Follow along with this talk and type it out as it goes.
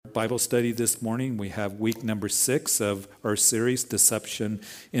Bible study this morning. We have week number 6 of our series, Deception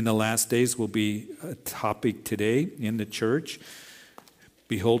in the Last Days, will be a topic today in the church.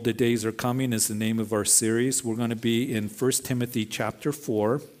 Behold, the days are coming is the name of our series. We're going to be in 1 Timothy chapter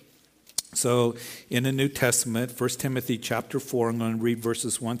 4. So in the New Testament, 1 Timothy chapter 4, I'm going to read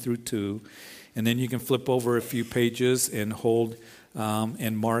verses 1 through 2. And then you can flip over a few pages and hold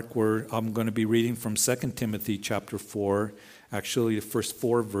and mark where I'm going to be reading from 2 Timothy chapter 4, actually the first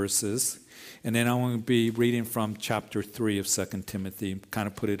 4 verses. And then I'm going to be reading from chapter 3 of 2 Timothy, kind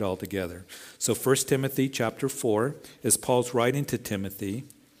of put it all together. So 1 Timothy chapter 4 is Paul's writing to Timothy,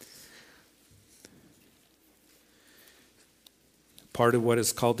 part of what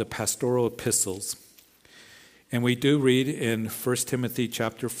is called the pastoral epistles. And we do read in 1 Timothy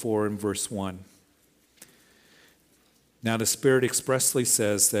chapter 4 and verse 1. Now the Spirit expressly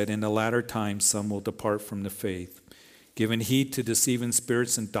says that in the latter times some will depart from the faith, giving heed to deceiving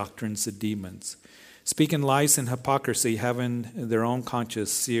spirits and doctrines of demons, speaking lies and hypocrisy, having their own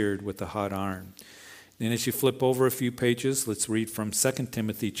conscience seared with a hot iron. Then as you flip over a few pages, let's read from 2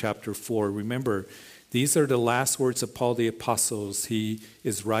 Timothy chapter 4. Remember, these are the last words of Paul the Apostle. He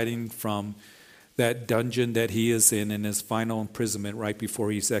is writing from that dungeon that he is in his final imprisonment right before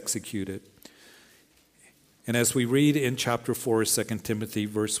he's executed. And as we read in chapter 4 of 2 Timothy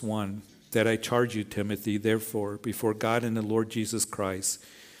verse 1, that I charge you, Timothy, therefore, before God and the Lord Jesus Christ,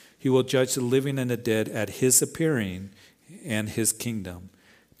 he will judge the living and the dead at his appearing and his kingdom.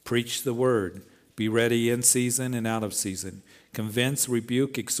 Preach the word. Be ready in season and out of season. Convince,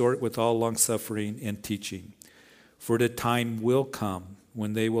 rebuke, exhort with all longsuffering and teaching. For the time will come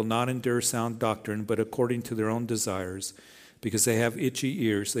when they will not endure sound doctrine, but according to their own desires, because they have itchy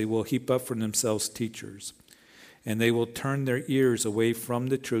ears, they will heap up for themselves teachers. And they will turn their ears away from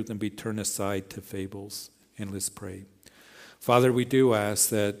the truth and be turned aside to fables. And let's pray. Father, we do ask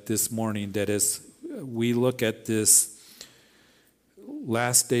that this morning, that as we look at this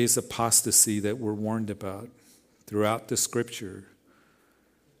last days apostasy that we're warned about throughout the scripture,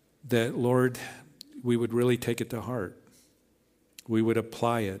 that, Lord, we would really take it to heart. We would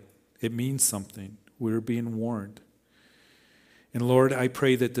apply it. It means something. We're being warned. And Lord, I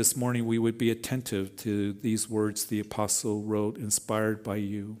pray that this morning we would be attentive to these words the apostle wrote, inspired by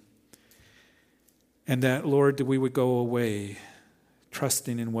you. And that, Lord, that we would go away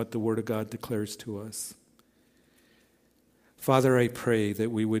trusting in what the Word of God declares to us. Father, I pray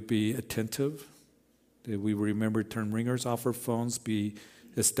that we would be attentive, that we would remember to turn ringers off our phones, be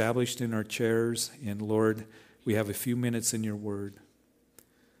established in our chairs, and Lord, we have a few minutes in your Word.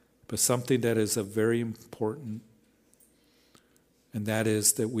 But something that is a very important, and that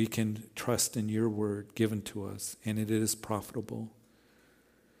is that we can trust in your word given to us, and it is profitable.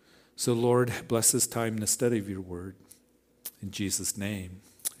 So, Lord, bless this time in the study of your word. In Jesus' name,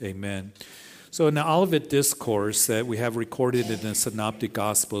 amen. So in the Olivet Discourse that we have recorded in the Synoptic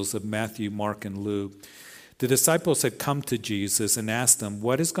Gospels of Matthew, Mark, and Luke, the disciples had come to Jesus and asked him,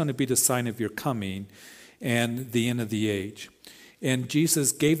 what is going to be the sign of your coming and the end of the age? And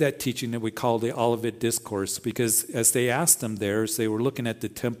Jesus gave that teaching that we call the Olivet Discourse, because as they asked him there, as they were looking at the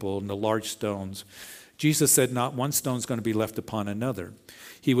temple and the large stones, Jesus said not one stone is going to be left upon another.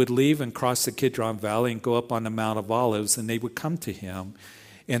 He would leave and cross the Kidron Valley and go up on the Mount of Olives, and they would come to him,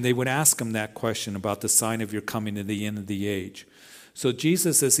 and they would ask him that question about the sign of your coming and the end of the age. So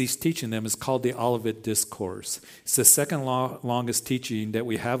Jesus, as he's teaching them, is called the Olivet Discourse. It's the second longest teaching that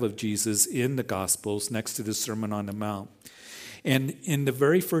we have of Jesus in the Gospels, next to the Sermon on the Mount. And in the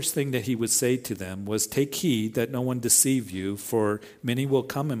very first thing that he would say to them was, take heed that no one deceive you, for many will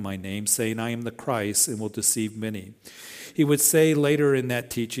come in my name, saying, I am the Christ, and will deceive many. He would say later in that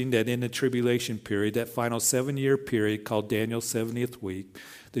teaching that in the tribulation period, that final 7-year period called Daniel's 70th week,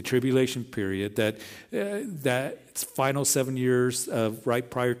 the tribulation period, that final 7 years of right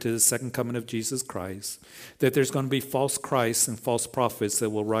prior to the second coming of Jesus Christ, that there's going to be false Christs and false prophets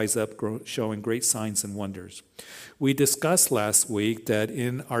that will rise up showing great signs and wonders. We discussed last week that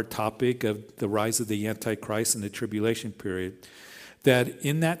in our topic of the rise of the Antichrist in the tribulation period, that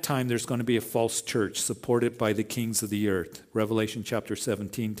in that time there's going to be a false church supported by the kings of the earth. Revelation chapter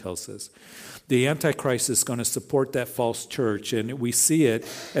 17 tells us. The Antichrist is going to support that false church, and we see it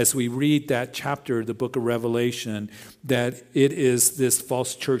as we read that chapter of the book of Revelation, that it is this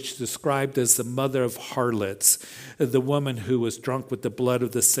false church described as the mother of harlots, the woman who was drunk with the blood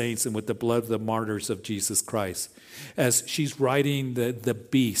of the saints and with the blood of the martyrs of Jesus Christ. As she's riding the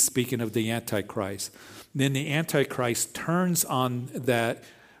beast, speaking of the Antichrist, then the Antichrist turns on that,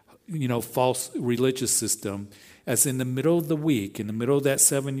 false religious system, as in the middle of the week, in the middle of that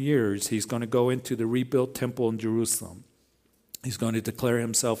 7 years, he's going to go into the rebuilt temple in Jerusalem. He's going to declare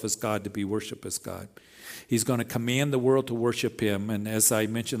himself as God, to be worshiped as God. He's going to command the world to worship him. And as I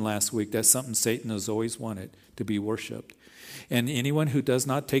mentioned last week, that's something Satan has always wanted, to be worshiped. And anyone who does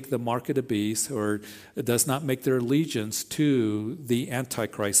not take the mark of the beast or does not make their allegiance to the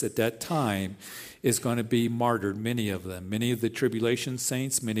Antichrist at that time is going to be martyred, many of them. Many of the tribulation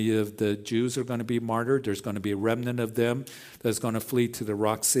saints, many of the Jews are going to be martyred. There's going to be a remnant of them that's going to flee to the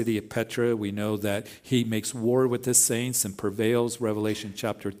rock city of Petra. We know that he makes war with the saints and prevails, Revelation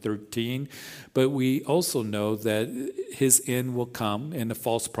chapter 13. But we also know that his end will come in the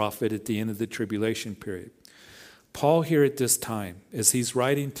false prophet at the end of the tribulation period. Paul here at this time, as he's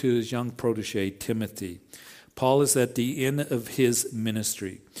writing to his young protege, Timothy, Paul is at the end of his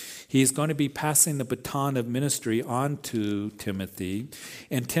ministry. He's going to be passing the baton of ministry on to Timothy.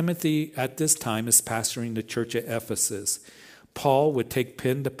 And Timothy at this time is pastoring the church at Ephesus. Paul would take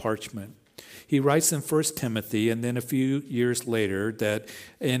pen to parchment. He writes in 1 Timothy, and then a few years later, that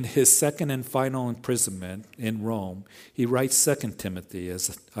in his second and final imprisonment in Rome, he writes 2 Timothy,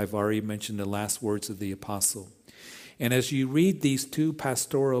 as I've already mentioned the last words of the apostle. And as you read these two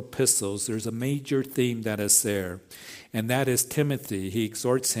pastoral epistles, there's a major theme that is there. And that is Timothy. He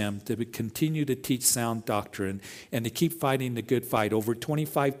exhorts him to continue to teach sound doctrine and to keep fighting the good fight. Over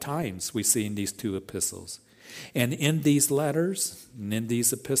 25 times we see in these two epistles. And in these letters and in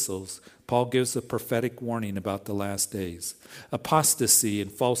these epistles, Paul gives a prophetic warning about the last days, apostasy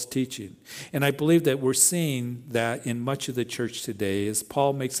and false teaching. And I believe that we're seeing that in much of the church today as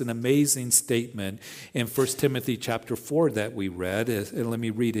Paul makes an amazing statement in 1 Timothy chapter 4 that we read, and let me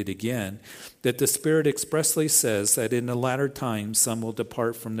read it again, that the Spirit expressly says that in the latter times some will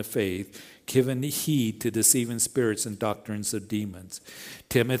depart from the faith, giving heed to deceiving spirits and doctrines of demons.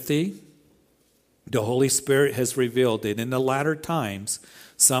 Timothy, the Holy Spirit has revealed that in the latter times,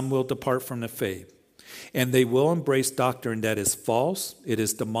 some will depart from the faith, and they will embrace doctrine that is false, it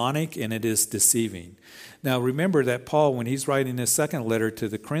is demonic, and it is deceiving. Now, remember that Paul, when he's writing his second letter to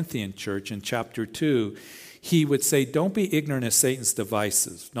the Corinthian church in chapter 2, he would say, don't be ignorant of Satan's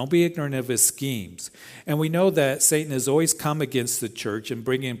devices. Don't be ignorant of his schemes. And we know that Satan has always come against the church and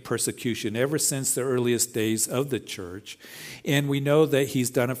bringing persecution ever since the earliest days of the church. And we know that he's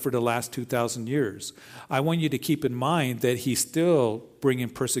done it for the last 2,000 years. I want you to keep in mind that he's still bringing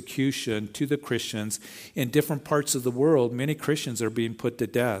persecution to the Christians in different parts of the world. Many Christians are being put to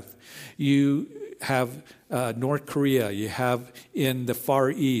death. You have North Korea, you have in the Far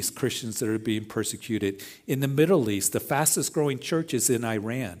East Christians that are being persecuted. In the Middle East, the fastest growing church is in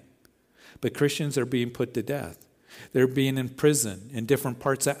Iran. But Christians are being put to death. They're being imprisoned in different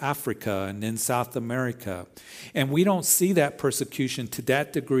parts of Africa and in South America. And we don't see that persecution to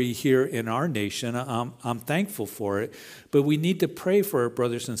that degree here in our nation. I'm thankful for it. But we need to pray for our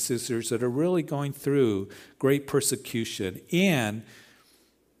brothers and sisters that are really going through great persecution. And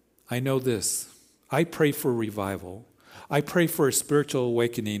I know this. I pray for revival. I pray for a spiritual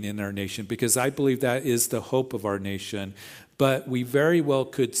awakening in our nation because I believe that is the hope of our nation. But we very well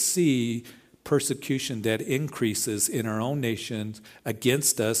could see persecution that increases in our own nation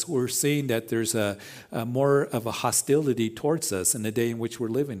against us. We're seeing that there's a more of a hostility towards us in the day in which we're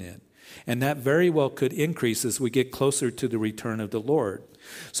living in. And that very well could increase as we get closer to the return of the Lord.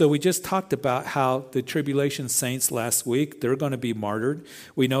 So we just talked about how the tribulation saints last week, they're going to be martyred.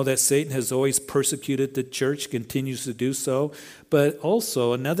 We know that Satan has always persecuted the church, continues to do so. But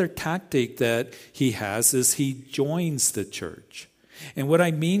also another tactic that he has is he joins the church. And what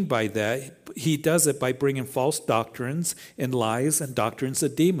I mean by that, he does it by bringing false doctrines and lies and doctrines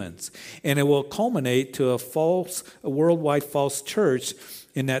of demons. And it will culminate to a worldwide false church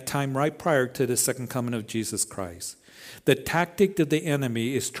in that time right prior to the second coming of Jesus Christ. The tactic of the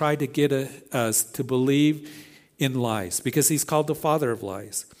enemy is try to get us to believe in lies because he's called the father of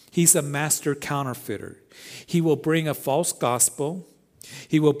lies. He's a master counterfeiter. He will bring a false gospel.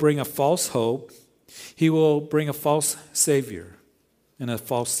 He will bring a false hope. He will bring a false savior and a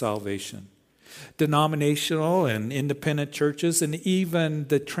false salvation. Denominational and independent churches, and even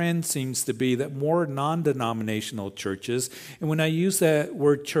the trend seems to be that more non-denominational churches, and when I use that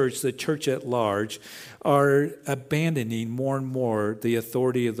word church, the church at large, are abandoning more and more the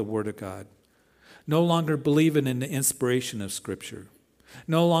authority of the Word of God. No longer believing in the inspiration of Scripture.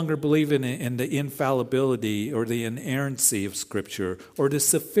 No longer believing in the infallibility or the inerrancy of Scripture or the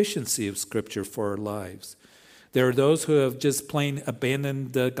sufficiency of Scripture for our lives. There are those who have just plain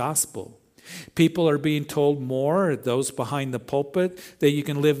abandoned the gospel. People are being told more, those behind the pulpit, that you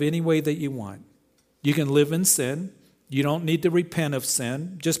can live any way that you want. You can live in sin. You don't need to repent of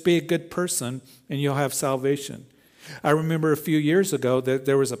sin. Just be a good person and you'll have salvation. I remember a few years ago that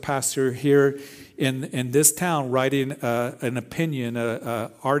there was a pastor here in this town writing an opinion,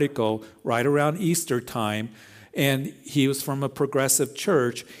 an article right around Easter time, and he was from a progressive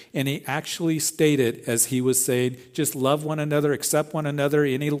church, and he actually stated, as he was saying, just love one another, accept one another,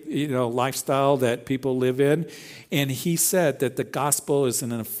 any lifestyle that people live in. And he said that the gospel is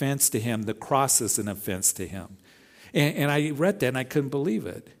an offense to him, the cross is an offense to him. And I read that and I couldn't believe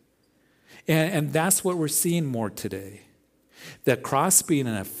it. And that's what we're seeing more today. The cross being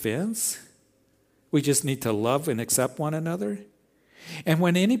an offense, we just need to love and accept one another. And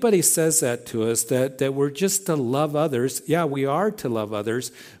when anybody says that to us, that we're just to love others, yeah, we are to love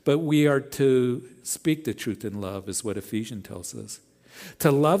others, but we are to speak the truth in love, is what Ephesians tells us.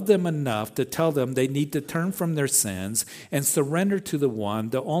 To love them enough to tell them they need to turn from their sins and surrender to the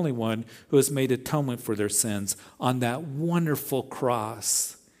one, the only one, who has made atonement for their sins on that wonderful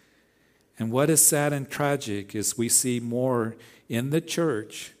cross. And what is sad and tragic is we see more in the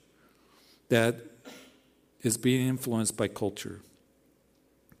church that is being influenced by culture,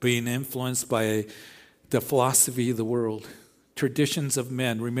 being influenced by the philosophy of the world, traditions of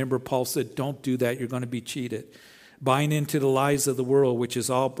men. Remember, Paul said, don't do that, you're going to be cheated. Buying into the lies of the world, which is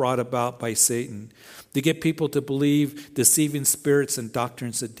all brought about by Satan, to get people to believe deceiving spirits and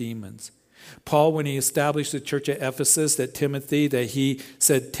doctrines of demons. Paul, when he established the church at Ephesus, that he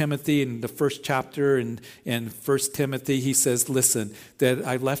said Timothy in the first chapter in 1 Timothy, he says, listen, that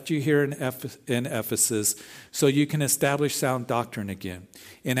I left you here in Ephesus so you can establish sound doctrine again.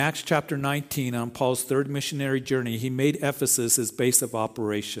 In Acts chapter 19, on Paul's third missionary journey, he made Ephesus his base of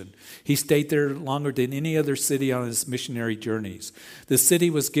operation. He stayed there longer than any other city on his missionary journeys. The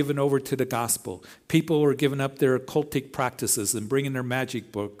city was given over to the gospel. People were giving up their occultic practices and bringing their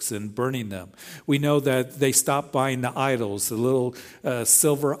magic books and burning them. We know that they stopped buying the idols, the little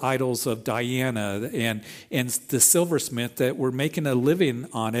silver idols of Diana, and the silversmith that were making a living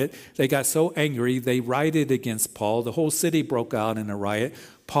on it. They got so angry, they rioted against Paul. The whole city broke out in a riot.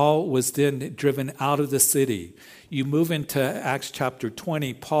 Paul was then driven out of the city. You move into Acts chapter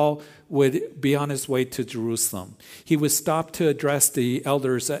 20, Paul would be on his way to Jerusalem. He was stopped to address the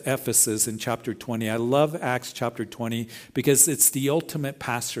elders at Ephesus in chapter 20. I love Acts chapter 20 because it's the ultimate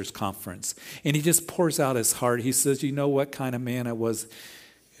pastor's conference. And he just pours out his heart. He says, you know what kind of man I was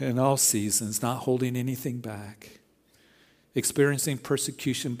in all seasons, not holding anything back, experiencing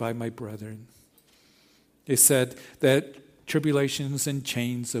persecution by my brethren. He said that tribulations and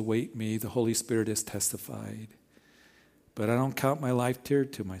chains await me. The Holy Spirit has testified. But I don't count my life dear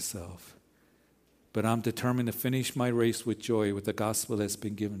to myself. But I'm determined to finish my race with joy with the gospel that's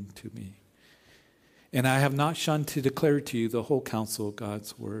been given to me. And I have not shunned to declare to you the whole counsel of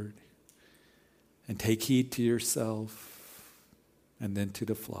God's word. And take heed to yourself and then to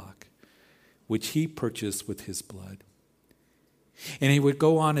the flock, which he purchased with his blood. And he would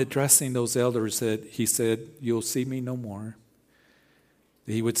go on addressing those elders that he said, you'll see me no more.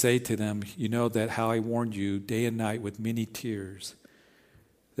 He would say to them, you know that how I warned you day and night with many tears,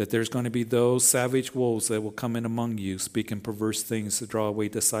 that there's going to be those savage wolves that will come in among you, speaking perverse things to draw away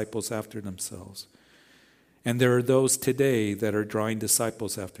disciples after themselves. And there are those today that are drawing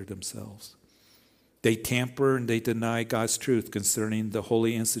disciples after themselves. They tamper and they deny God's truth concerning the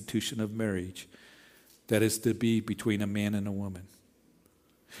holy institution of marriage that is to be between a man and a woman.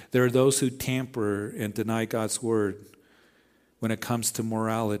 There are those who tamper and deny God's word when it comes to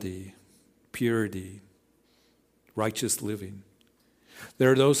morality, purity, righteous living.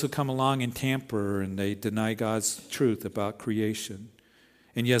 There are those who come along and tamper and they deny God's truth about creation,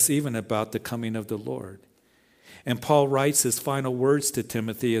 and yes, even about the coming of the Lord. And Paul writes his final words to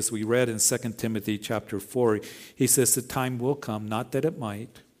Timothy, as we read in 2 Timothy chapter 4. He says, the time will come, not that it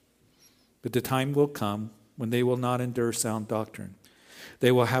might, but the time will come when they will not endure sound doctrine.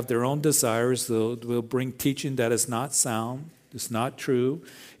 They will have their own desires. They'll bring teaching that is not sound. It's not true.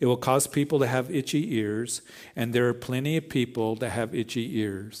 It will cause people to have itchy ears, and there are plenty of people that have itchy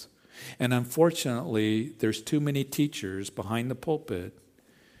ears. And unfortunately, there's too many teachers behind the pulpit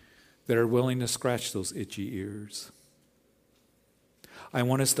that are willing to scratch those itchy ears. I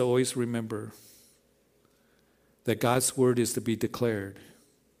want us to always remember that God's word is to be declared.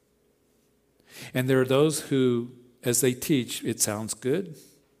 And there are those who, as they teach, it sounds good,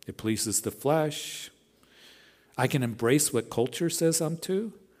 it pleases the flesh. I can embrace what culture says I'm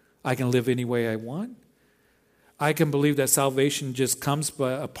to. I can live any way I want. I can believe that salvation just comes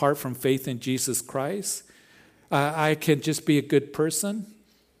apart from faith in Jesus Christ. I can just be a good person.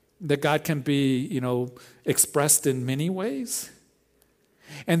 That God can be, expressed in many ways.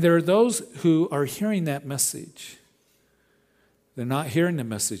 And there are those who are hearing that message. They're not hearing the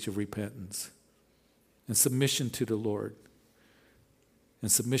message of repentance. and submission to the Lord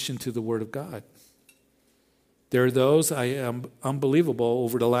and submission to the Word of God. There are those, I am unbelievable,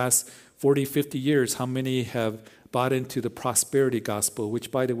 over the last 40, 50 years, how many have bought into the prosperity gospel,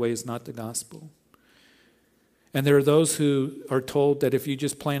 which, by the way, is not the gospel. And there are those who are told that if you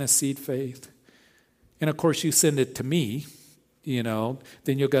just plant a seed faith, and of course you send it to me, then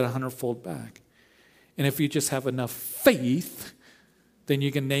you'll get 100-fold back. And if you just have enough faith, then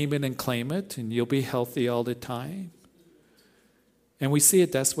you can name it and claim it, and you'll be healthy all the time. And we see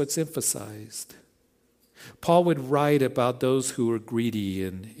it, that's what's emphasized. Paul would write about those who are greedy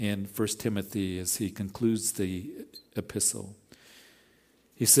in 1 Timothy as he concludes the epistle.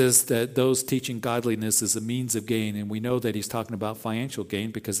 He says that those teaching godliness is a means of gain, and we know that he's talking about financial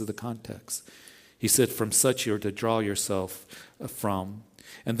gain because of the context. He said, from such you're to draw yourself from.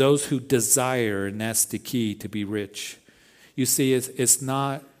 And those who desire, and that's the key, to be rich. You see, it's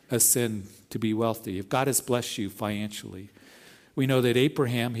not a sin to be wealthy. If God has blessed you financially. We know that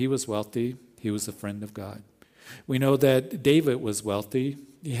Abraham, he was wealthy. He was a friend of God. We know that David was wealthy.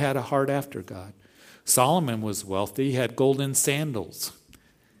 He had a heart after God. Solomon was wealthy. He had golden sandals.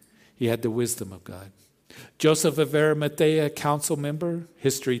 He had the wisdom of God. Joseph of Arimathea, a council member,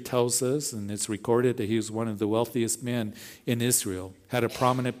 history tells us, and it's recorded that he was one of the wealthiest men in Israel, had a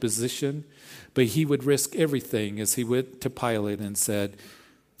prominent position, but he would risk everything as he went to Pilate and said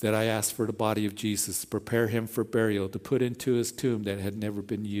that I asked for the body of Jesus, to prepare him for burial, to put into his tomb that had never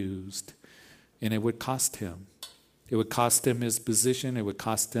been used. And it would cost him. It would cost him his position. It would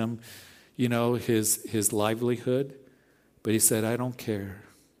cost him, his livelihood. But he said, I don't care.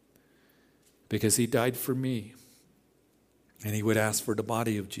 Because he died for me. And he would ask for the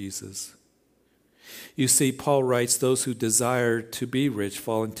body of Jesus. You see, Paul writes, those who desire to be rich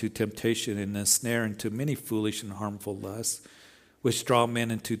fall into temptation and a snare into many foolish and harmful lusts, which draw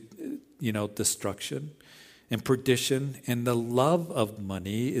men into, destruction and perdition. And the love of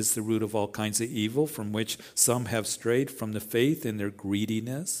money is the root of all kinds of evil, from which some have strayed from the faith in their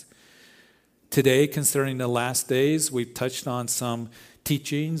greediness. Today, concerning the last days, we've touched on some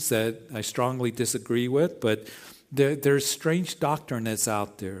teachings that I strongly disagree with, but there's strange doctrine that's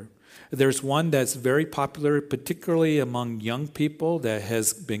out there. There's one that's very popular, particularly among young people, that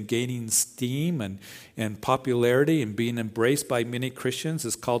has been gaining steam and popularity and being embraced by many Christians.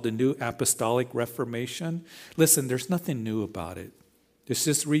 It's called the New Apostolic Reformation. Listen, there's nothing new about it. It's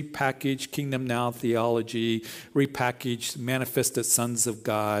just repackaged Kingdom Now theology, repackaged manifested sons of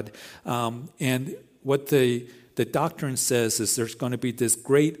God. And what the doctrine says is there's going to be this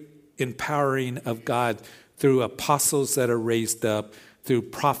great empowering of God through apostles that are raised up, through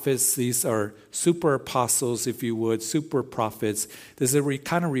prophets. These are super apostles, if you would, super prophets. Does it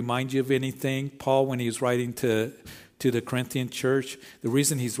kind of remind you of anything? Paul, when he was writing to the Corinthian church, the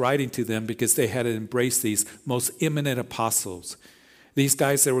reason he's writing to them because they had to embrace these most eminent apostles. These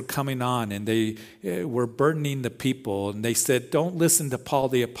guys that were coming on and they were burdening the people. And they said, don't listen to Paul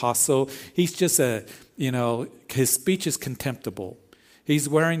the apostle. He's just his speech is contemptible. He's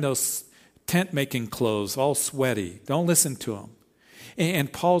wearing those tent-making clothes, all sweaty. Don't listen to him.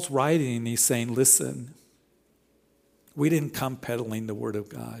 And Paul's writing and he's saying, listen, we didn't come peddling the word of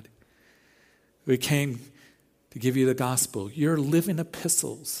God. We came to give you the gospel. You're living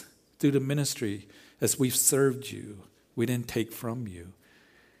epistles through the ministry as we've served you. We didn't take from you.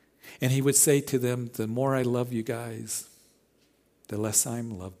 And he would say to them, the more I love you guys, the less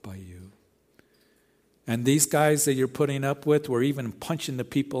I'm loved by you. And these guys that you're putting up with were even punching the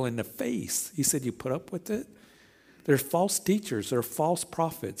people in the face. He said, you put up with it? They're false teachers. They're false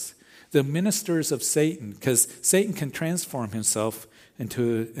prophets. The ministers of Satan, because Satan can transform himself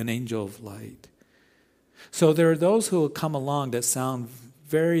into an angel of light. So there are those who will come along that sound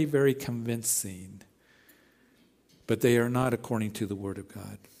very, very convincing, but they are not according to the Word of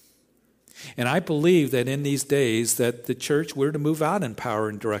God. And I believe that in these days that the church, we're to move out in power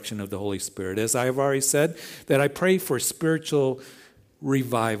and direction of the Holy Spirit. As I have already said, that I pray for spiritual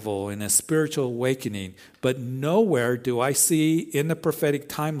revival and a spiritual awakening. But nowhere do I see in the prophetic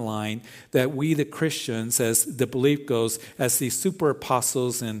timeline that we, the Christians, as the belief goes, as these super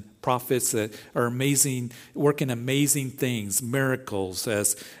apostles and prophets that are amazing, working amazing things, miracles,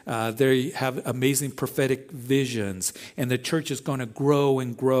 as they have amazing prophetic visions, and the church is going to grow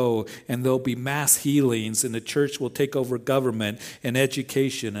and grow, and there'll be mass healings, and the church will take over government and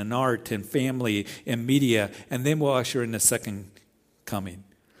education and art and family and media, and then we'll usher in the second coming.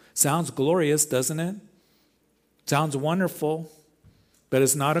 Sounds glorious, doesn't it? Sounds wonderful, but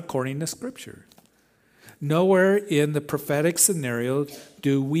it's not according to Scripture. Nowhere in the prophetic scenario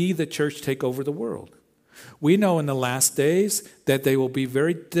do we, the church, take over the world. We know in the last days that they will be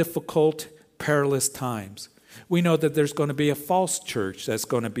very difficult perilous times. We know that there's going to be a false church that's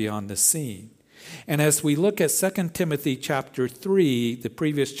going to be on the scene. And as we look at 2 Timothy chapter 3, the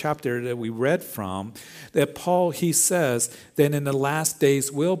previous chapter that we read from, that Paul, he says that in the last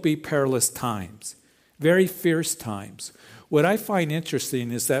days will be perilous times, very fierce times. What I find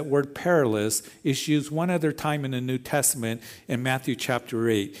interesting is that word perilous is used one other time in the New Testament in Matthew chapter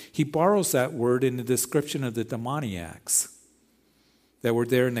 8. He borrows that word in the description of the demoniacs that were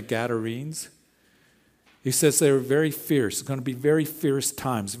there in the Gadarenes. He says they were very fierce. It's going to be very fierce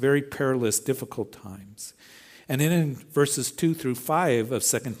times, very perilous, difficult times. And then in verses 2 through 5 of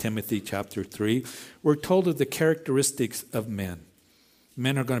 2 Timothy chapter 3, we're told of the characteristics of men.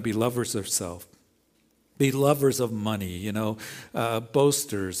 Men are going to be lovers of self, be lovers of money,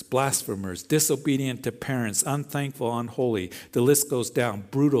 boasters, blasphemers, disobedient to parents, unthankful, unholy. The list goes down.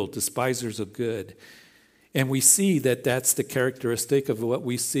 Brutal, despisers of good. And we see that that's the characteristic of what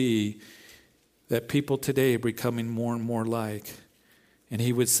we see that people today are becoming more and more like. And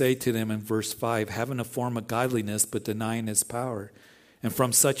he would say to them in verse 5, having a form of godliness but denying its power. And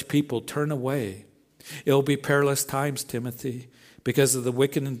from such people turn away. It will be perilous times, Timothy, because of the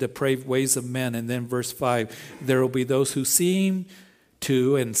wicked and depraved ways of men. And then verse 5, there will be those who seem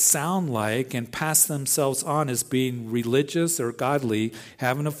to and sound like and pass themselves on as being religious or godly,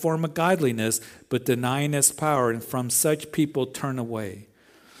 having a form of godliness, but denying its power. And from such people turn away.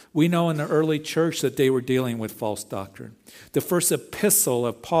 We know in the early church that they were dealing with false doctrine. The first epistle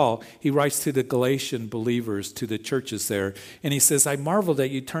of Paul, he writes to the Galatian believers, to the churches there, and he says, I marvel that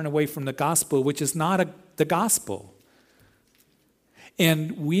you turn away from the gospel, which is not the gospel.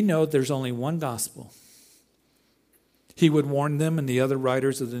 And we know there's only one gospel. He would warn them and the other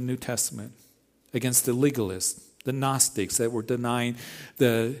writers of the New Testament against the legalists, the Gnostics that were denying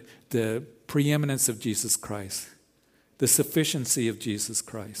the preeminence of Jesus Christ, the sufficiency of Jesus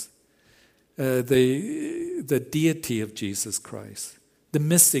Christ, the deity of Jesus Christ, the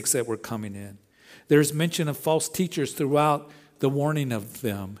mystics that were coming in. There's mention of false teachers throughout the warning of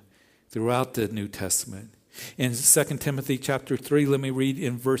them, throughout the New Testament. In 2 Timothy chapter 3, let me read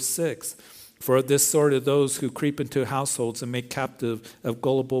in verse 6. For this sort of those who creep into households and make captive of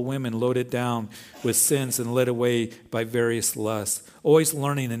gullible women, loaded down with sins and led away by various lusts, always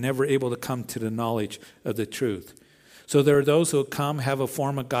learning and never able to come to the knowledge of the truth. So there are those who come, have a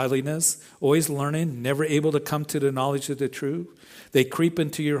form of godliness, always learning, never able to come to the knowledge of the truth. They creep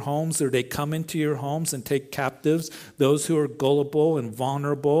into your homes, or they come into your homes and take captives. Those who are gullible and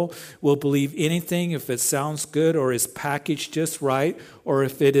vulnerable will believe anything if it sounds good or is packaged just right, or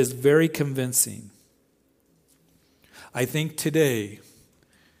if it is very convincing. I think today,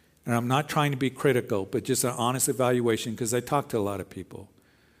 and I'm not trying to be critical, but just an honest evaluation, because I talk to a lot of people.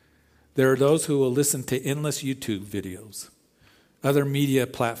 There are those who will listen to endless YouTube videos, other media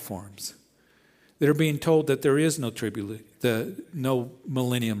platforms. They're being told that there is no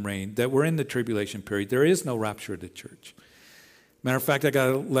millennium reign, that we're in the tribulation period. There is no rapture of the church. Matter of fact, I got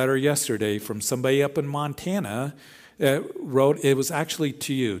a letter yesterday from somebody up in Montana that wrote, it was actually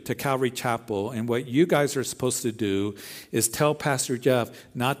to you, to Calvary Chapel, and what you guys are supposed to do is tell Pastor Jeff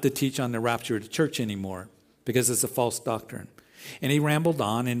not to teach on the rapture of the church anymore because it's a false doctrine. And he rambled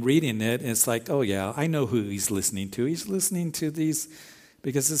on and reading it, and it's like, oh yeah, I know who he's listening to. He's listening to these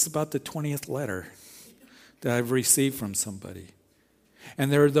because it's about the 20th letter that I've received from somebody.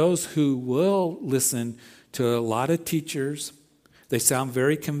 And there are those who will listen to a lot of teachers. They sound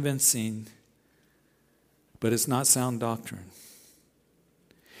very convincing, but it's not sound doctrine.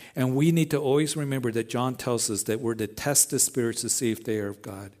 And we need to always remember that John tells us that we're to test the spirits to see if they are of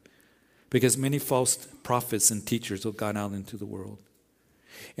God. Because many false prophets and teachers have gone out into the world.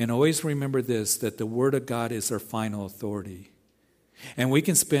 And always remember this, that the Word of God is our final authority. And we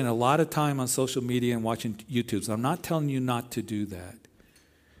can spend a lot of time on social media and watching YouTubes. I'm not telling you not to do that.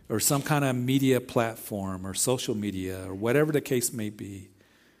 Or some kind of media platform or social media or whatever the case may be.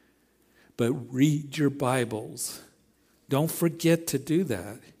 But read your Bibles. Don't forget to do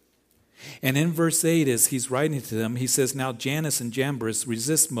that. And in verse 8, as he's writing to them, he says, now Jannes and Jambres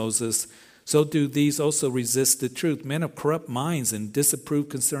resist Moses, so do these also resist the truth. Men of corrupt minds and disapprove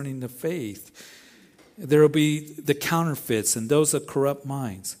concerning the faith. There will be the counterfeits and those of corrupt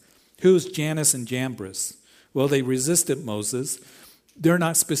minds. Who's Jannes and Jambres? Well, they resisted Moses. They're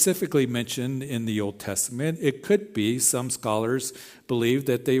not specifically mentioned in the Old Testament. It could be, some scholars believe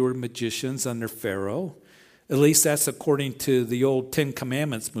that they were magicians under Pharaoh. At least that's according to the old Ten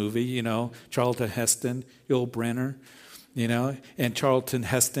Commandments movie, Charlton Heston, Yul Brynner, and Charlton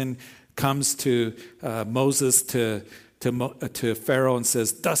Heston comes to Moses to Pharaoh and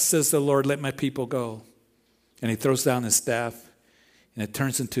says, thus says the Lord, let my people go. And he throws down his staff and it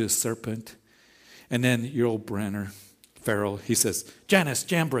turns into a serpent. And then your old Brenner, Pharaoh, he says, Janus,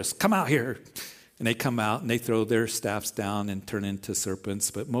 Jambres, come out here. And they come out and they throw their staffs down and turn into serpents.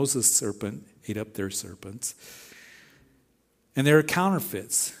 But Moses' serpent ate up their serpents. And they're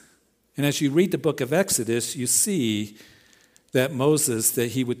counterfeits. And as you read the book of Exodus, you see that Moses,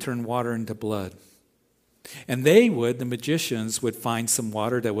 that he would turn water into blood. And the magicians would find some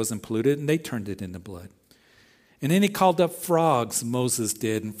water that wasn't polluted, and they turned it into blood. And then he called up frogs, Moses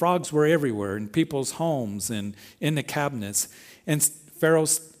did, and frogs were everywhere, in people's homes and in the cabinets. And Pharaoh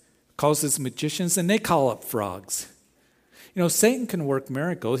calls his magicians, and they call up frogs. You know, Satan can work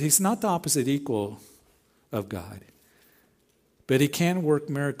miracles. He's not the opposite equal of God. But he can work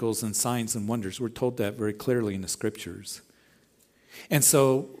miracles and signs and wonders. We're told that very clearly in the scriptures. And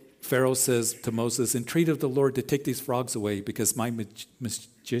so Pharaoh says to Moses, entreat of the Lord to take these frogs away because my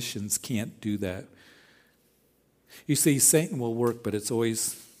magicians can't do that. You see, Satan will work, but it's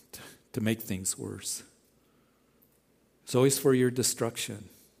always to make things worse. It's always for your destruction,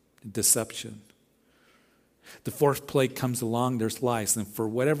 deception. The fourth plague comes along, there's lice. And for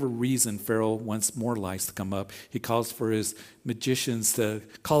whatever reason, Pharaoh wants more lice to come up. He calls for his magicians to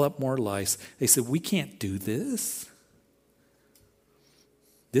call up more lice. They said, we can't do this.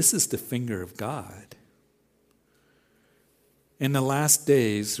 This is the finger of God. In the last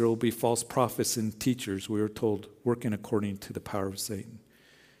days, there will be false prophets and teachers, we are told, working according to the power of Satan.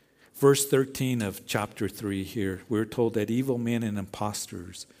 Verse 13 of chapter 3 here, we're told that evil men and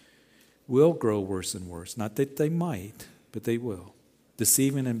impostors will grow worse and worse. Not that they might, but they will.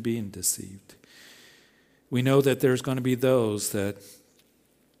 Deceiving and being deceived. We know that there's going to be those that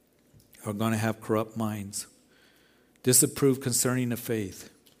are going to have corrupt minds, disapprove concerning the faith,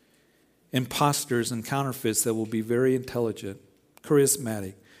 impostors and counterfeits that will be very intelligent,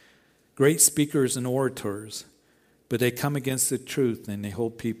 charismatic, great speakers and orators, but they come against the truth and they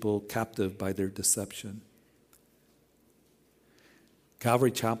hold people captive by their deception.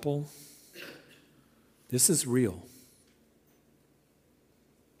 Calvary Chapel, this is real.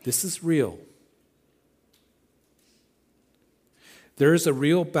 This is real. There is a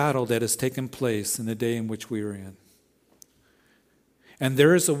real battle that has taken place in the day in which we are in. And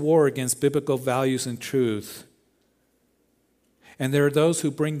there is a war against biblical values and truth. And there are those who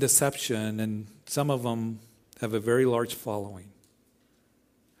bring deception, and some of them have a very large following.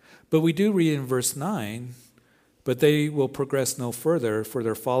 But we do read in verse 9, but they will progress no further, for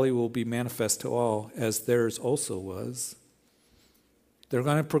their folly will be manifest to all, as theirs also was. They're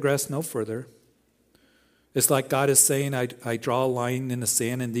going to progress no further. It's like God is saying, I draw a line in the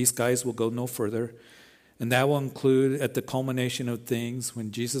sand, and these guys will go no further. And that will include at the culmination of things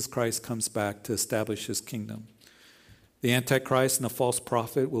when Jesus Christ comes back to establish his kingdom. The Antichrist and the false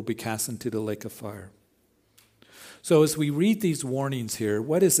prophet will be cast into the lake of fire. So as we read these warnings here,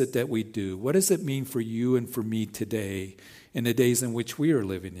 what is it that we do? What does it mean for you and for me today in the days in which we are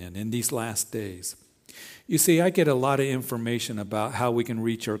living in these last days? You see, I get a lot of information about how we can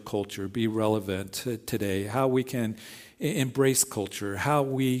reach our culture, be relevant today, how we can embrace culture, how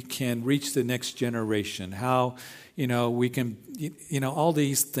we can reach the next generation, how, we can, all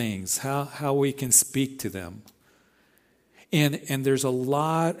these things, how we can speak to them. And there's a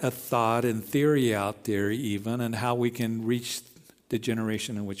lot of thought and theory out there even on how we can reach the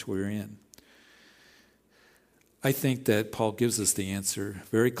generation in which we're in. I think that Paul gives us the answer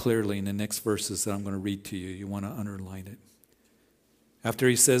very clearly in the next verses that I'm going to read to you. You want to underline it. After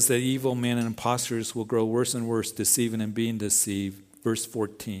he says that evil men and impostors will grow worse and worse, deceiving and being deceived, verse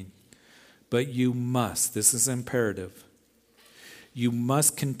 14. But you must, this is imperative, you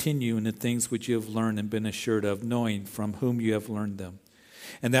must continue in the things which you have learned and been assured of, knowing from whom you have learned them.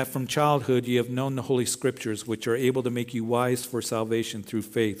 And that from childhood you have known the Holy Scriptures, which are able to make you wise for salvation through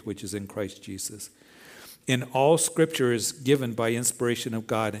faith, which is in Christ Jesus. And all Scripture is given by inspiration of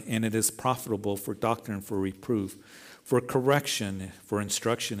God, and it is profitable for doctrine, for reproof, for correction, for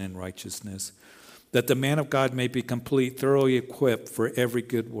instruction in righteousness, that the man of God may be complete, thoroughly equipped for every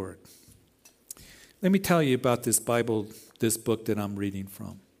good work. Let me tell you about this book that I'm reading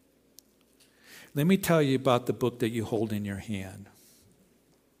from. Let me tell you about the book that you hold in your hand.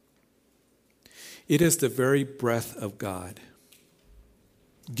 It is the very breath of God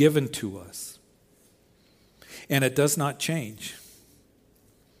given to us. And it does not change.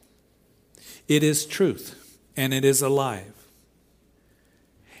 It is truth, and it is alive.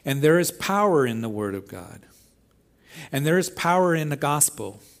 And there is power in the Word of God. And there is power in the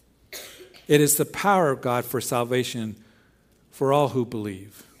gospel. It is the power of God for salvation for all who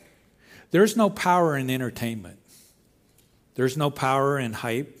believe. There's no power in entertainment. There's no power in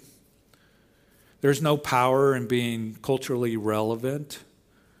hype. There's no power in being culturally relevant.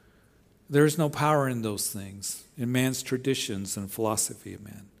 There is no power in those things, in man's traditions and philosophy of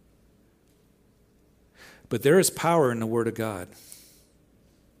man. But there is power in the Word of God.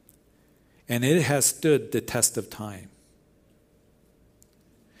 And it has stood the test of time.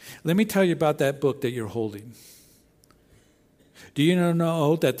 Let me tell you about that book that you're holding. Do you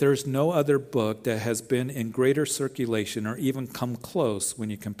know that there's no other book that has been in greater circulation or even come close when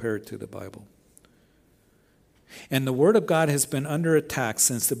you compare it to the Bible? And the Word of God has been under attack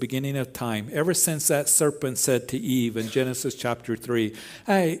since the beginning of time, ever since that serpent said to Eve in Genesis chapter 3,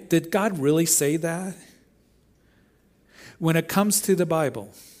 hey, did God really say that? When it comes to the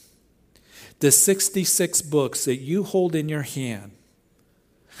Bible, the 66 books that you hold in your hand,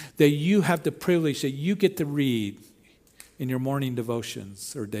 that you have the privilege that you get to read in your morning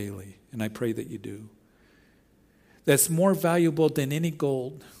devotions or daily, and I pray that you do, that's more valuable than any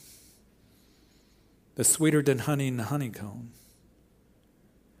gold, that's sweeter than honey in the honeycomb,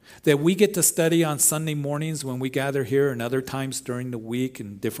 that we get to study on Sunday mornings when we gather here and other times during the week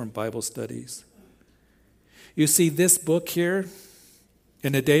in different Bible studies. You see, this book here,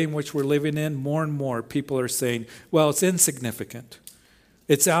 in the day in which we're living in, more and more people are saying, well, it's insignificant.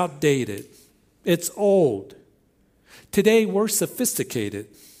 It's outdated. It's old. Today, we're sophisticated.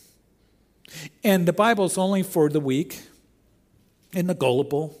 And the Bible's only for the weak and the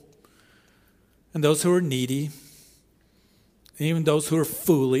gullible and those who are needy, and even those who are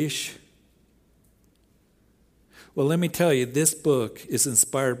foolish. Well, let me tell you, this book is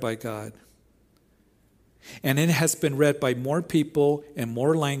inspired by God. And it has been read by more people in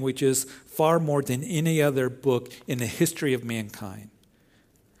more languages, far more than any other book in the history of mankind.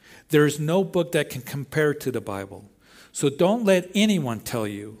 There is no book that can compare to the Bible. So don't let anyone tell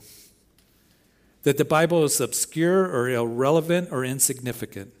you that the Bible is obscure or irrelevant or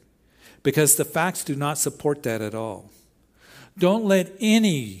insignificant, because the facts do not support that at all. Don't let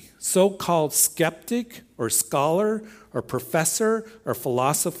any so-called skeptic or scholar or professor or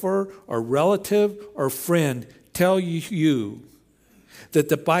philosopher or relative or friend tell you that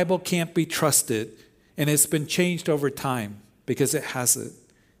the Bible can't be trusted and it's been changed over time, because it hasn't,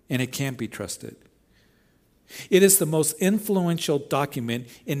 and it can't be trusted. It is the most influential document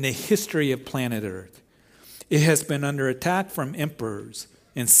in the history of planet Earth. It has been under attack from emperors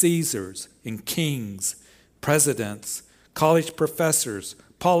and Caesars and kings, presidents, college professors,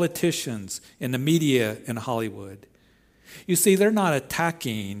 politicians, and the media in Hollywood. You see, they're not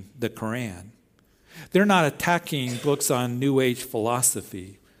attacking the Quran. They're not attacking books on New Age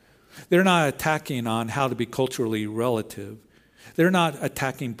philosophy. They're not attacking on how to be culturally relative. They're not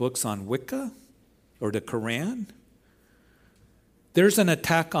attacking books on Wicca or the Quran. There's an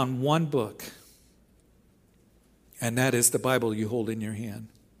attack on one book, and that is the Bible you hold in your hand.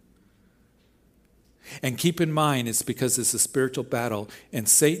 And keep in mind, it's because it's a spiritual battle, and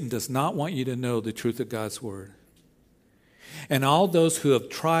Satan does not want you to know the truth of God's word. And all those who have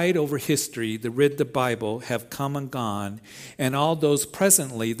tried over history to rid the Bible have come and gone, and all those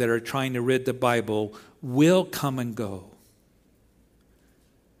presently that are trying to rid the Bible will come and go.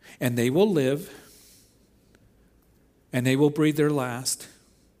 And they will live, and they will breathe their last,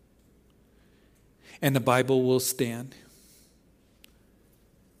 and the Bible will stand.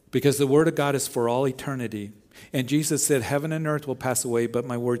 Because the Word of God is for all eternity. And Jesus said, heaven and earth will pass away, but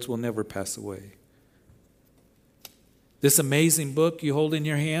my words will never pass away. This amazing book you hold in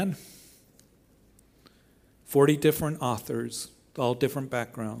your hand, 40 different authors, all different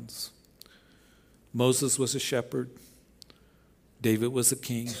backgrounds. Moses was a shepherd. David was a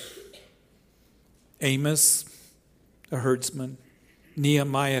king. Amos, a herdsman.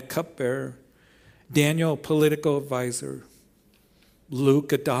 Nehemiah, cupbearer. Daniel, a political advisor.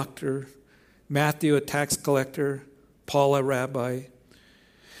 Luke, a doctor. Matthew, a tax collector. Paul, a rabbi.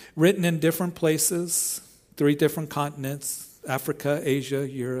 Written in different places, 3 different continents, Africa, Asia,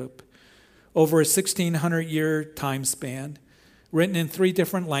 Europe. Over a 1,600-year time span. Written in 3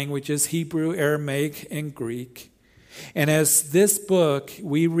 different languages, Hebrew, Aramaic, and Greek. And as this book,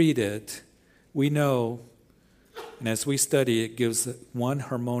 we read it, we know, and as we study, it gives one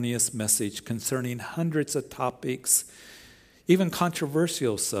harmonious message concerning hundreds of topics, even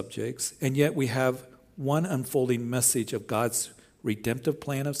controversial subjects, and yet we have one unfolding message of God's redemptive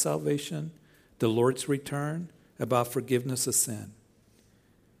plan of salvation, the Lord's return, about forgiveness of sin.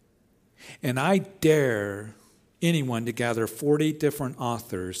 And I dare anyone to gather 40 different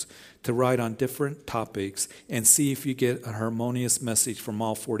authors to write on different topics and see if you get a harmonious message from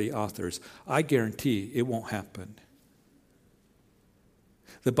all 40 authors. I guarantee it won't happen.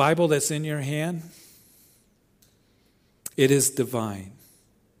 The Bible that's in your hand, it is divine.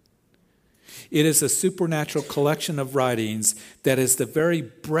 It is a supernatural collection of writings that is the very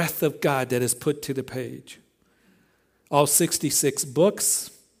breath of God that is put to the page. All 66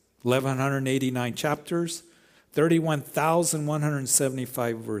 books, 1,189 chapters,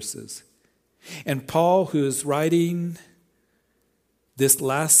 31,175 verses. And Paul, who is writing this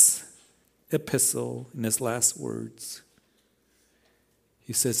last epistle in his last words,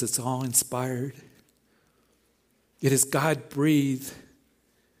 he says it's all inspired. It is God-breathed.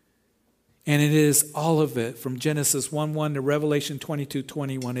 And it is all of it, from Genesis 1:1 to Revelation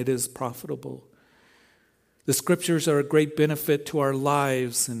 22:21, it is profitable. The scriptures are a great benefit to our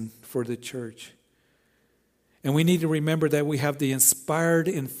lives and for the church. And we need to remember that we have the inspired,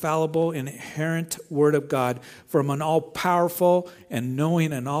 infallible, inherent Word of God from an all-powerful and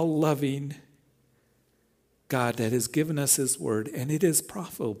knowing and all-loving God that has given us His Word, and it is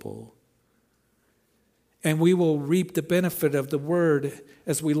profitable. And we will reap the benefit of the Word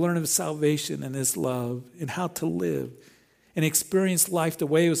as we learn of salvation and His love and how to live and experience life the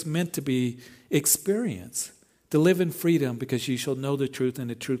way it was meant to be experienced. To live in freedom, because you shall know the truth and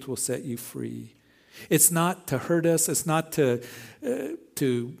the truth will set you free. It's not to hurt us. It's not to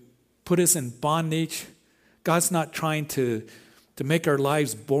put us in bondage. God's not trying to make our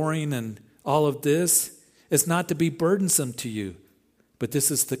lives boring and all of this. It's not to be burdensome to you. But this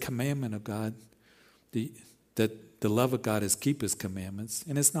is the commandment of God. That the love of God is keep His commandments.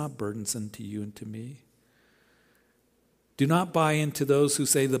 And it's not burdensome to you and to me. Do not buy into those who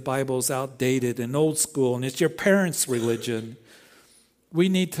say the Bible's outdated and old school and it's your parents' religion. We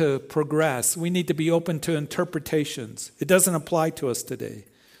need to progress. We need to be open to interpretations. It doesn't apply to us today.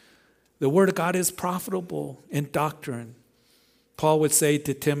 The Word of God is profitable in doctrine. Paul would say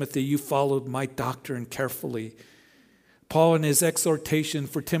to Timothy, you followed my doctrine carefully. Paul, in his exhortation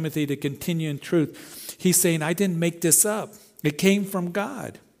for Timothy to continue in truth, he's saying, I didn't make this up. It came from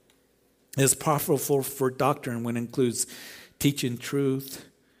God. It's profitable for doctrine when it includes teaching truth.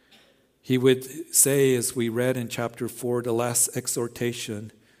 He would say, as we read in chapter 4, the last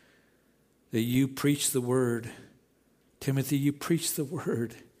exhortation, that you preach the word. Timothy, you preach the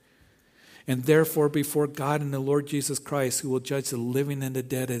word. And therefore, before God and the Lord Jesus Christ, who will judge the living and the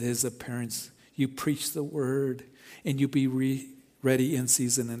dead at His appearance, you preach the word and you be ready in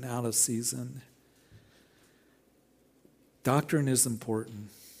season and out of season. Doctrine is important.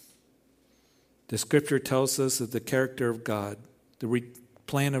 The scripture tells us of the character of God, the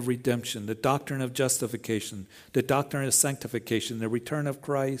plan of redemption, the doctrine of justification, the doctrine of sanctification, the return of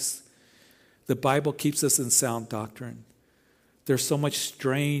Christ. The Bible keeps us in sound doctrine. There's so much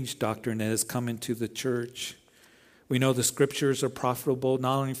strange doctrine that has come into the church. We know the scriptures are profitable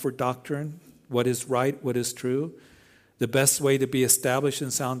not only for doctrine, what is right, what is true. The best way to be established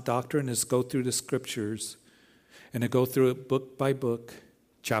in sound doctrine is go through the scriptures and to go through it book by book,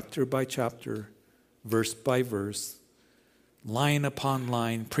 chapter by chapter, verse by verse, line upon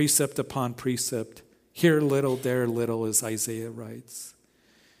line, precept upon precept, here little, there little, as Isaiah writes.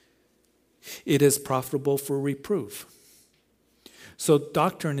 It is profitable for reproof. So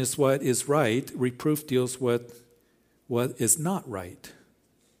doctrine is what is right. Reproof deals with what is not right.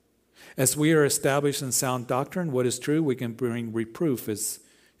 As we are established in sound doctrine, what is true, we can bring reproof as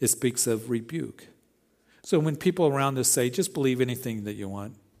it speaks of rebuke. So when people around us say, just believe anything that you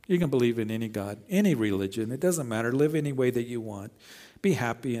want, you can believe in any God, any religion. It doesn't matter. Live any way that you want. Be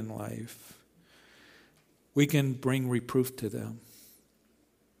happy in life. We can bring reproof to them.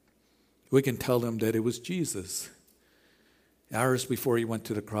 We can tell them that it was Jesus. Hours before He went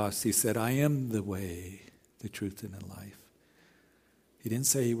to the cross, He said, I am the way, the truth, and the life. He didn't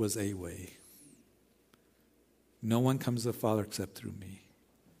say He was a way. No one comes to the Father except through me.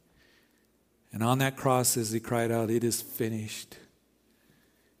 And on that cross, as He cried out, it is finished.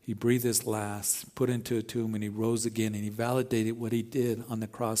 He breathed His last, put into a tomb, and He rose again, and He validated what He did on the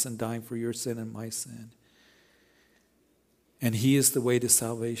cross and dying for your sin and my sin. And He is the way to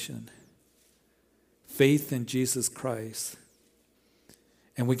salvation. Faith in Jesus Christ.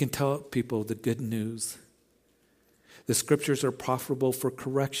 And we can tell people the good news. The scriptures are profitable for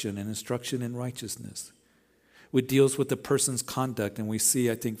correction and instruction in righteousness. It deals with the person's conduct, and we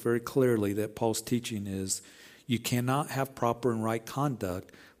see, I think, very clearly that Paul's teaching is you cannot have proper and right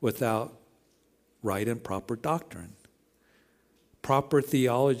conduct without right and proper doctrine. Proper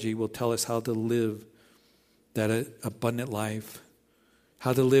theology will tell us how to live that abundant life,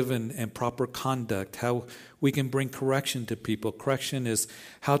 how to live in proper conduct, how we can bring correction to people. Correction is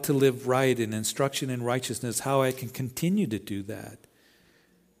how to live right, and instruction in righteousness, how I can continue to do that.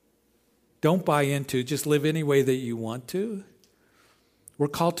 Don't buy into just live any way that you want to. We're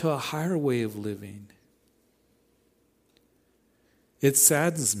called to a higher way of living. It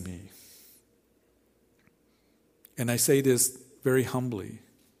saddens me And I say this very humbly.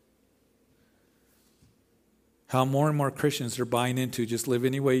 How more and more Christians are buying into just live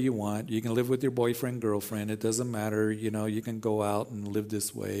any way you want. You can live with your boyfriend, girlfriend. It doesn't matter. You can go out and live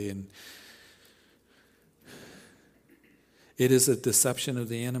this way. And it is a deception of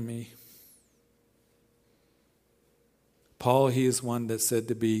the enemy. Paul, he is one that said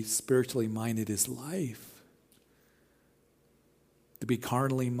to be spiritually minded is life. To be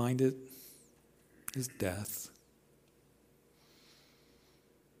carnally minded is death.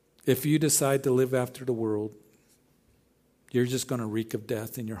 If you decide to live after the world, you're just going to reek of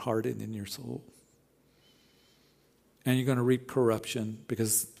death in your heart and in your soul. And you're going to reap corruption,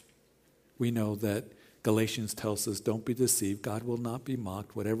 because we know that Galatians tells us, don't be deceived. God will not be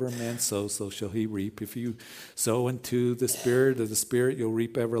mocked. Whatever a man sows, so shall he reap. If you sow into the Spirit of the Spirit, you'll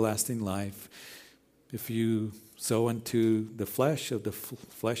reap everlasting life. If you sow into the flesh of the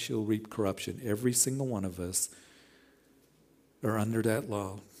flesh, you'll reap corruption. Every single one of us are under that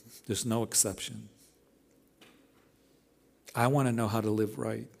law. There's no exception. I want to know how to live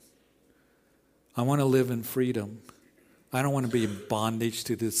right. I want to live in freedom. I don't want to be in bondage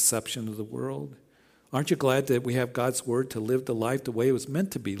to the deception of the world. Aren't you glad that we have God's word to live the life the way it was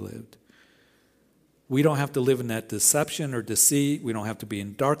meant to be lived? We don't have to live in that deception or deceit. We don't have to be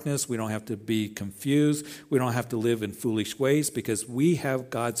in darkness. We don't have to be confused. We don't have to live in foolish ways, because we have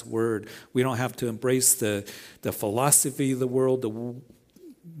God's word. We don't have to embrace the philosophy of the world, the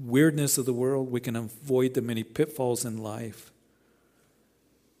weirdness of the world. We can avoid the many pitfalls in life.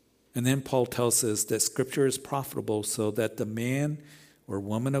 And then Paul tells us that Scripture is profitable so that the man or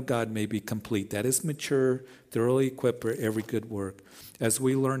woman of God may be complete. That is mature, thoroughly equipped for every good work. As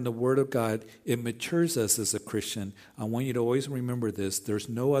we learn the Word of God, it matures us as a Christian. I want you to always remember this. There's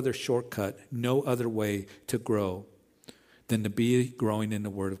no other shortcut, no other way to grow than to be growing in the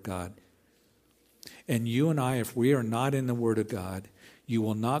Word of God. And you and I, if we are not in the Word of God, you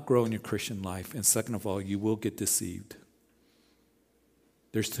will not grow in your Christian life. And second of all, you will get deceived.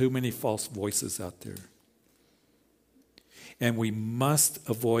 There's too many false voices out there. And we must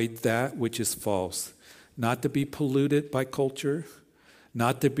avoid that which is false. Not to be polluted by culture,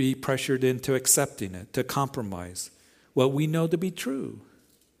 not to be pressured into accepting it, to compromise what we know to be true,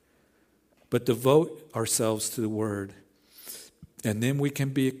 but devote ourselves to the Word. And then we can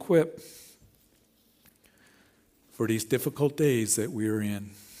be equipped for these difficult days that we are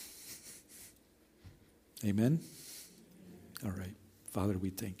in. Amen? All right. Father, we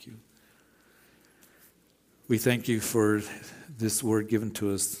thank you. We thank you for this word given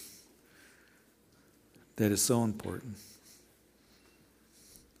to us that is so important.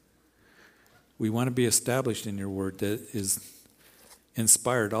 We want to be established in your word that is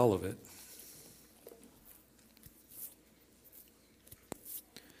inspired, all of it.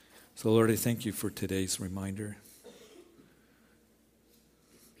 So, Lord, I thank you for today's reminder.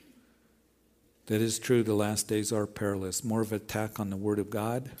 That is true, the last days are perilous. More of an attack on the word of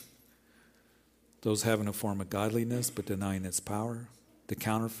God. Those having a form of godliness but denying its power. The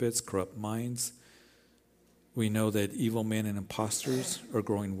counterfeits, corrupt minds. We know that evil men and impostors are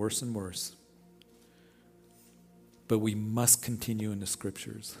growing worse and worse. But we must continue in the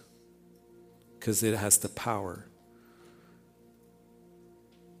Scriptures, because it has the power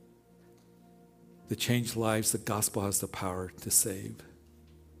to change lives. The gospel has the power to save.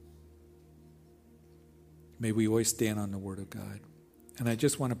 May we always stand on the Word of God. And I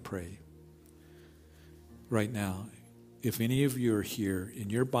just want to pray right now, if any of you are here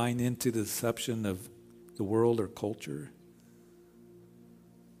and you're buying into the deception of the world or culture,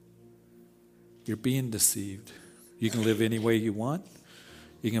 you're being deceived. You can live any way you want.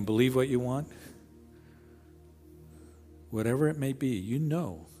 You can believe what you want. Whatever it may be, you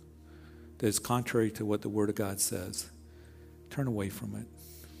know that it's contrary to what the Word of God says. Turn away from it.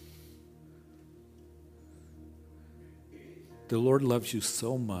 The Lord loves you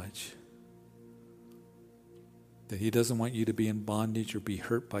so much that He doesn't want you to be in bondage or be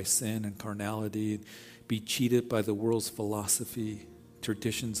hurt by sin and carnality, be cheated by the world's philosophy,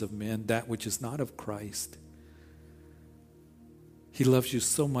 traditions of men, that which is not of Christ. He loves you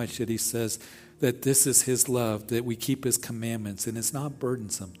so much that He says that this is His love, that we keep His commandments, and it's not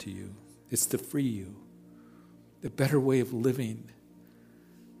burdensome to you. It's to free you. A better way of living.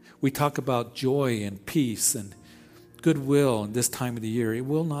 We talk about joy and peace and goodwill in this time of the year. It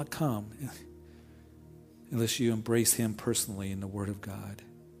will not come unless you embrace Him personally in the Word of God.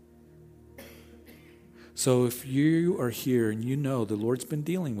 So if you are here and you know the Lord's been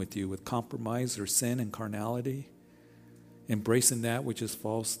dealing with you with compromise or sin and carnality, embracing that which is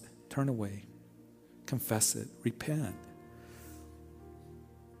false, turn away. Confess it. Repent.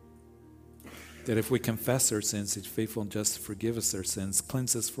 That if we confess our sins, He's faithful and just to forgive us our sins,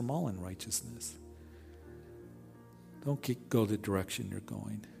 cleanse us from all unrighteousness. Don't go the direction you're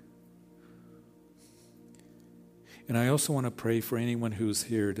going. And I also want to pray for anyone who's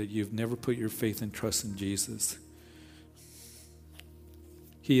here that you've never put your faith and trust in Jesus.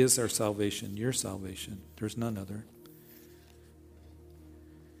 He is our salvation, your salvation. There's none other.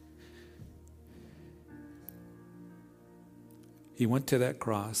 He went to that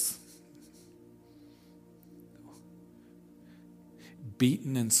cross,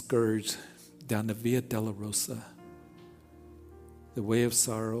 beaten and scourged down the Via Dolorosa, the way of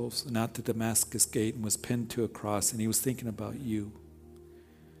sorrows, and out to Damascus Gate, and was pinned to a cross, and He was thinking about you.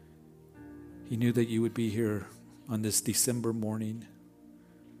 He knew that you would be here on this December morning,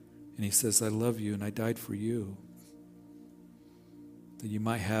 and He says, I love you, and I died for you, that you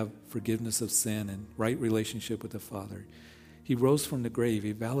might have forgiveness of sin and right relationship with the Father. He rose from the grave.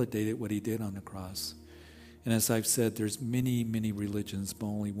 He validated what He did on the cross. And as I've said, there's many, many religions, but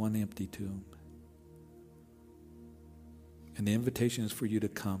only one empty tomb. And the invitation is for you to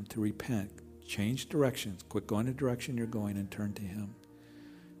come, to repent, change directions, quit going the direction you're going, and turn to Him.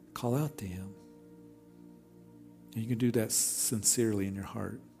 Call out to Him. And you can do that sincerely in your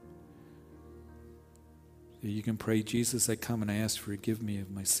heart. You can pray, Jesus, I come and I ask, forgive me of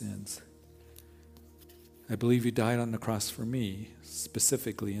my sins. I believe you died on the cross for me,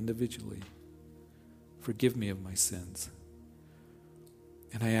 specifically, individually. Forgive me of my sins.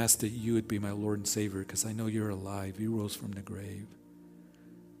 And I ask that you would be my Lord and Savior, because I know you're alive. You rose from the grave.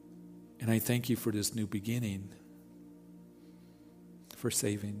 And I thank you for this new beginning, for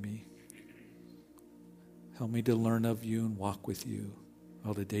saving me. Help me to learn of you and walk with you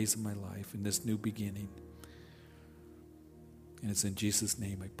all the days of my life in this new beginning. And it's in Jesus'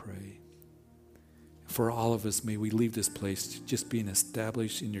 name I pray. For all of us, may we leave this place just being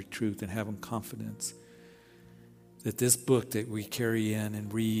established in your truth and having confidence that this book that we carry in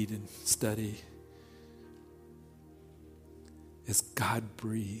and read and study is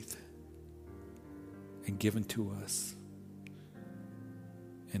God-breathed and given to us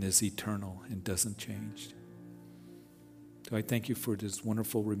and is eternal and doesn't change. So I thank you for this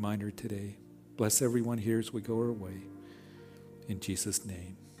wonderful reminder today. Bless everyone here as we go our way. In Jesus'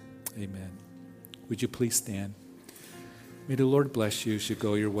 name, amen. Would you please stand? May the Lord bless you as you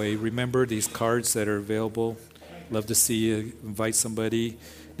go your way. Remember these cards that are available. Love to see you. Invite somebody.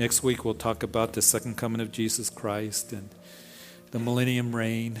 Next week we'll talk about the second coming of Jesus Christ and the millennium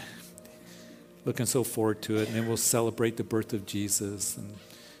reign. Looking so forward to it. And then we'll celebrate the birth of Jesus. And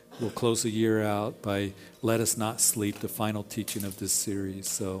we'll close the year out by Let Us Not Sleep, the final teaching of this series.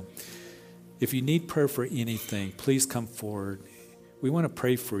 So if you need prayer for anything, please come forward. We want to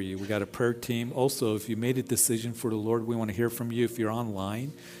pray for you. We got a prayer team. Also, if you made a decision for the Lord, we want to hear from you. If you're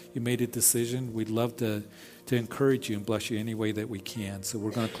online, you made a decision, we'd love to encourage you and bless you any way that we can. So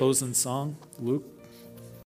we're going to close in song. Luke?